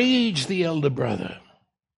enraged the elder brother.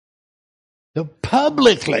 That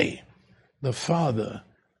publicly the father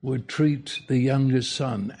would treat the younger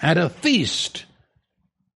son at a feast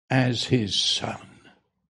as his son.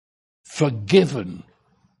 Forgiven,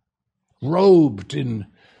 robed in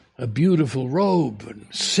a beautiful robe, and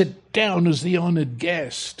sit down as the honored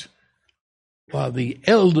guest. While the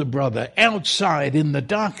elder brother outside in the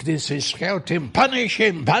darkness is shouting, punish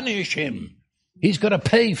him, punish him. He's got to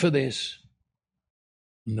pay for this.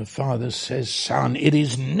 And the father says, son, it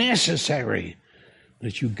is necessary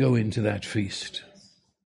that you go into that feast.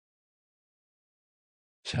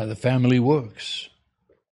 That's how the family works.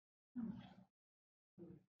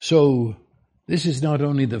 So this is not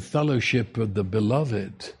only the fellowship of the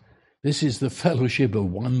beloved, this is the fellowship of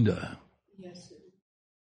wonder.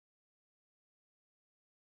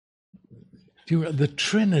 The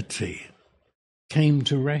Trinity came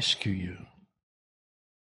to rescue you.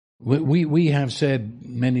 We have said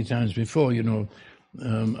many times before,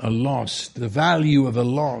 a lost, the value of a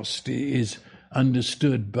lost is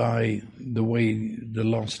understood by the way the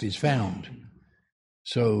lost is found.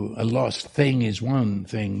 So a lost thing is one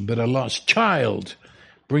thing, but a lost child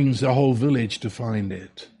brings the whole village to find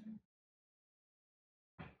it.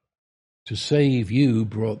 To save you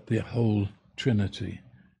brought the whole Trinity.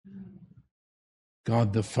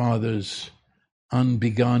 God the Father's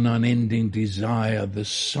unbegun, unending desire, the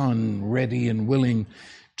Son ready and willing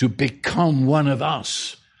to become one of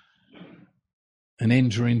us and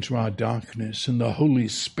enter into our darkness, and the Holy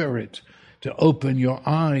Spirit to open your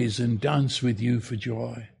eyes and dance with you for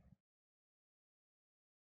joy.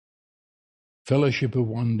 Fellowship of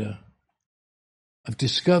wonder. I've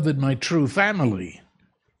discovered my true family,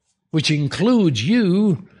 which includes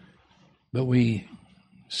you, but we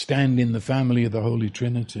stand in the family of the Holy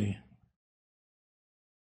Trinity.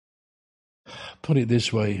 Put it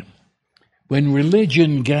this way, when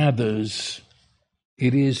religion gathers,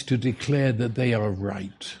 it is to declare that they are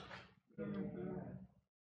right.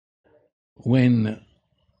 When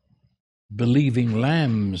believing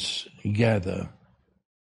lambs gather,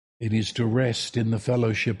 it is to rest in the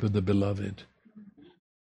fellowship of the beloved.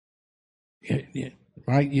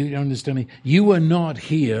 Right? You understand me? You are not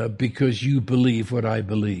here because you believe what I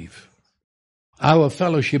believe. Our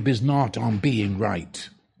fellowship is not on being right.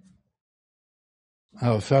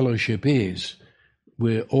 Our fellowship is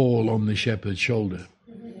we're all on the shepherd's shoulder.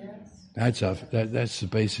 That's the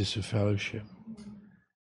basis of fellowship.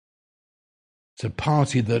 It's a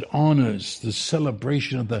party that honors the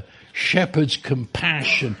celebration of the shepherd's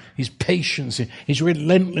compassion, his patience, his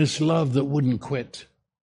relentless love that wouldn't quit.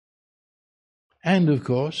 And, of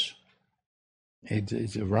course,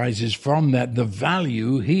 it arises from that the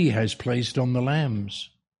value he has placed on the lambs.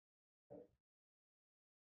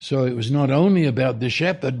 So it was not only about the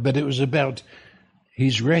shepherd, but it was about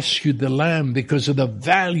he's rescued the lamb because of the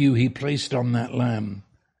value he placed on that lamb.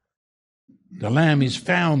 The lamb is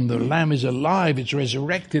found, the lamb is alive, it's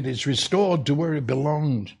resurrected, it's restored to where it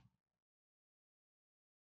belonged.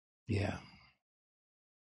 Yeah.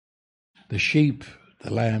 The sheep,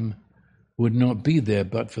 the lamb, would not be there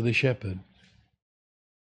but for the shepherd.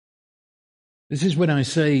 This is when I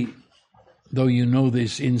say, though you know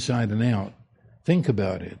this inside and out, think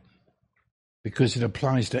about it, because it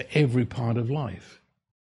applies to every part of life.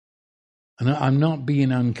 And I'm not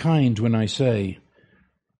being unkind when I say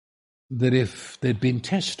that if there'd been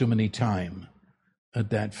testimony time at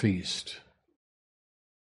that feast,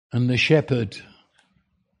 and the sheep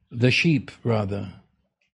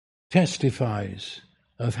testifies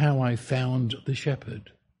of how I found the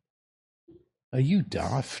shepherd. Are you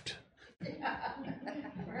daft?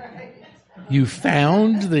 You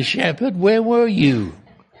found the shepherd? Where were you?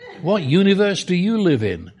 What universe do you live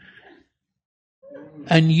in?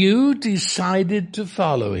 And you decided to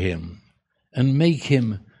follow him and make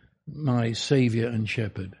him my Savior and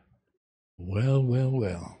shepherd. Well, well,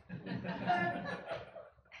 well.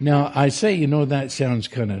 Now, I say, that sounds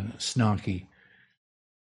kind of snarky.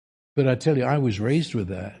 But I tell you, I was raised with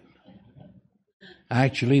that.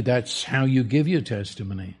 Actually, that's how you give your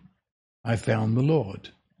testimony. I found the Lord.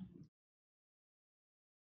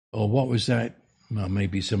 Or what was that? Well,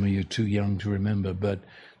 maybe some of you are too young to remember, but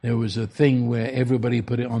there was a thing where everybody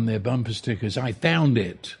put it on their bumper stickers. I found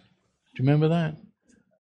it. Do you remember that?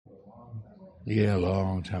 Yeah, a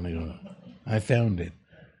long time ago. I found it.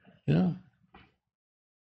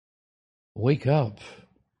 Wake up.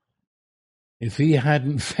 If he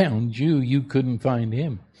hadn't found you, you couldn't find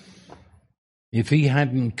him. If he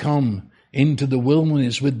hadn't come into the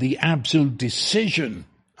wilderness with the absolute decision,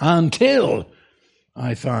 until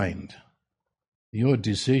I find, your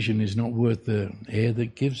decision is not worth the air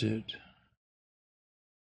that gives it.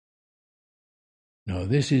 No,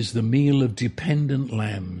 this is the meal of dependent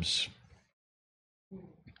lambs.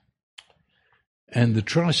 And the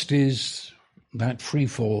trust is that free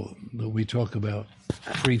fall that we talk about,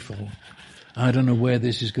 free fall. I don't know where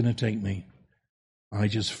this is going to take me. I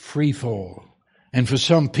just free fall. And for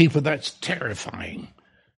some people that's terrifying,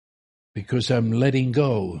 because I'm letting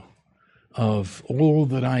go of all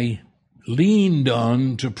that I leaned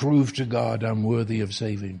on to prove to God I'm worthy of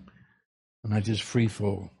saving. And I just free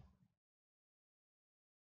fall.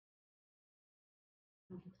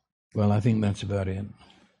 Well, I think that's about it.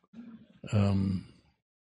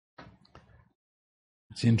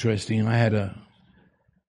 It's interesting. I had a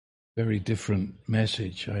very different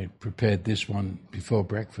message. I prepared this one before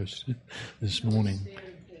breakfast this morning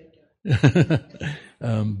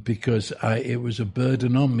because it was a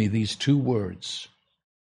burden on me, these two words.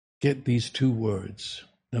 Get these two words,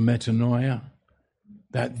 the metanoia,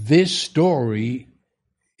 that this story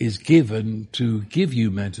is given to give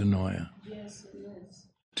you metanoia. Yes, it is.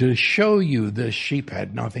 To show you the sheep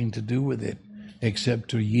had nothing to do with it except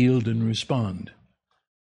to yield and respond.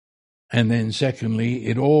 And then secondly,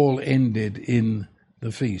 it all ended in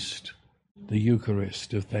the feast, the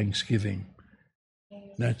Eucharist of thanksgiving.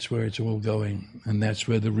 That's where it's all going, and that's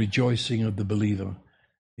where the rejoicing of the believer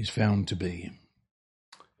is found to be.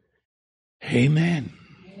 Amen.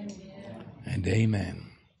 And amen.